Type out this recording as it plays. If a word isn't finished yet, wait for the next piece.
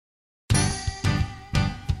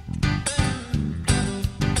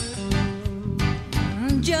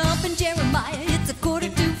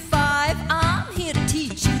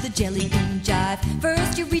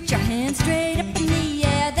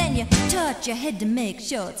touch your head to make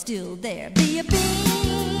sure it's still there. Be a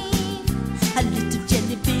bean, a little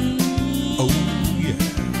jelly bean. Oh, yeah.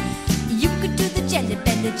 You could do the jelly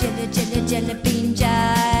belly, jelly bean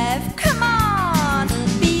jive. Come on,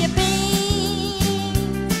 be a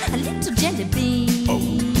bean, a little jelly bean. Oh,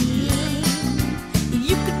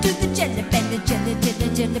 You could do the jelly belly,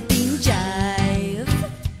 jelly bean jive.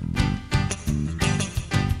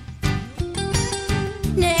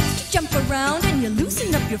 Next, you jump around and you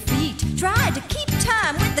loosen up your feet. Try to keep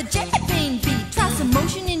time with the jelly bean beat. Try some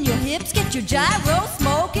motion in your hips, get your gyro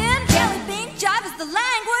smoking. Jelly bean jive is the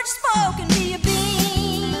language spoken. Be a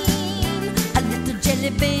bean, a little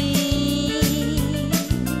jelly bean.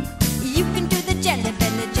 You can do the jelly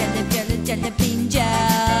belly, jelly bean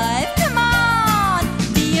jive. Come on,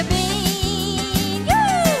 be a bean, you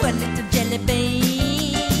a little jelly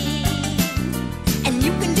bean. And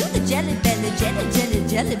you can do the jelly belly,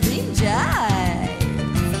 jelly bean jive.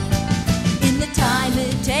 In the time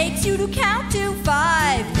it takes you to count to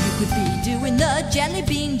 5, you could be doing the jelly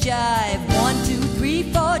bean jive. 1, 2, 3,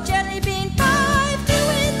 4, jelly bean 5,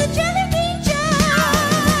 doing the jelly bean jive.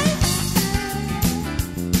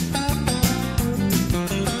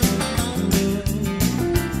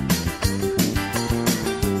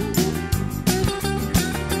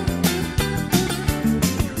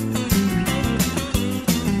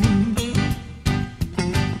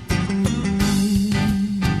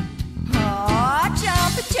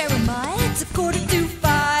 It's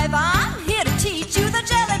 4:45. I'm here to teach you the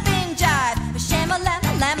jelly bean jive. A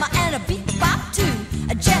shama-lama, lama, and a beat-bop too.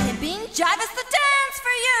 A jelly bean jive is the dance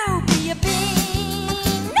for you. Be a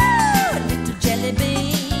bean, no, a little jelly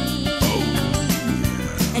bean.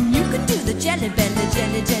 And you can do the jelly belly,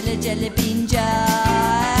 jelly bean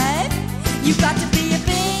jive. You got to be a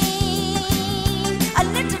bean, a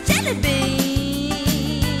little jelly bean.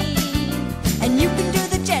 And you can